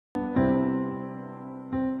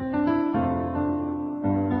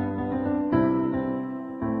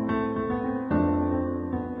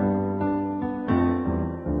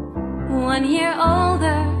1 year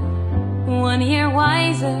older, 1 year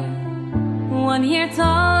wiser, 1 year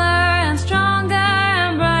taller and stronger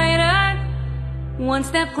and brighter, 1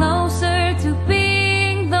 step closer to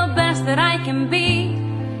being the best that I can be.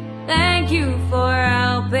 Thank you for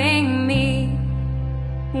helping me.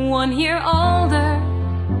 1 year older,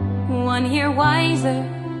 1 year wiser,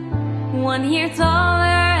 1 year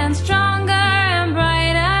taller and stronger and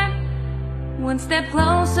brighter, 1 step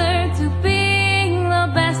closer to being the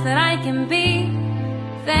best that I can be.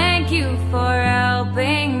 Thank you for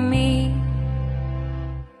helping me.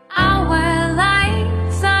 Our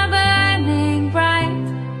lights are burning bright,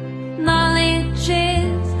 knowledge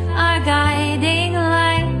is our guiding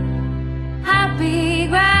light. Happy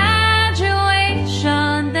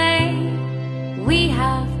graduation day, we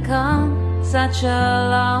have come such a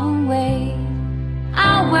long way.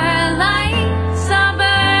 Our lights are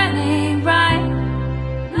burning bright,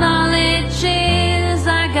 knowledge is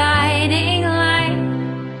our guiding light.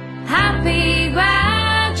 Happy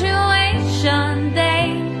graduation day,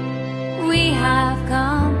 we have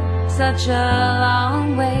come such a long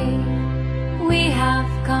way. We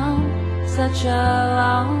have come such a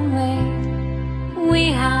long way. We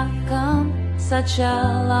have come such a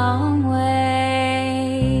long way.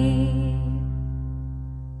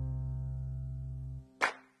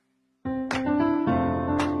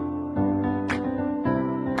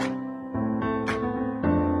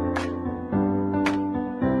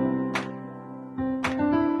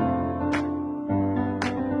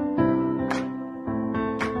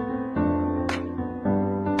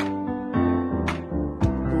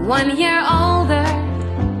 1 year older,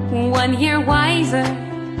 1 year wiser,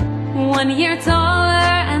 1 year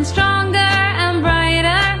taller and stronger and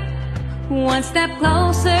brighter, 1 step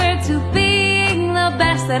closer to being the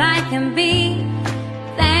best that I can be.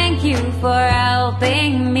 Thank you for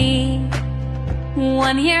helping me.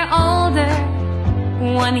 1 year older,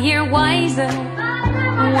 1 year wiser,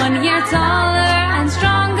 1 year taller and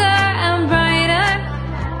stronger and brighter,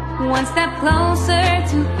 1 step closer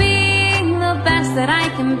to being the best that I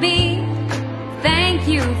can be. Thank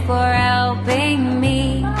you for helping me.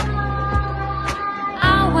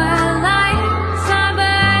 Our lights are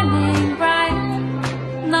burning bright,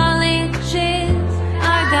 knowledge is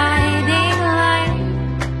our guiding light.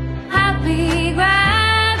 Happy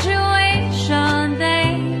graduation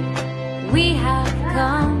day, we have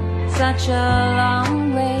come such a long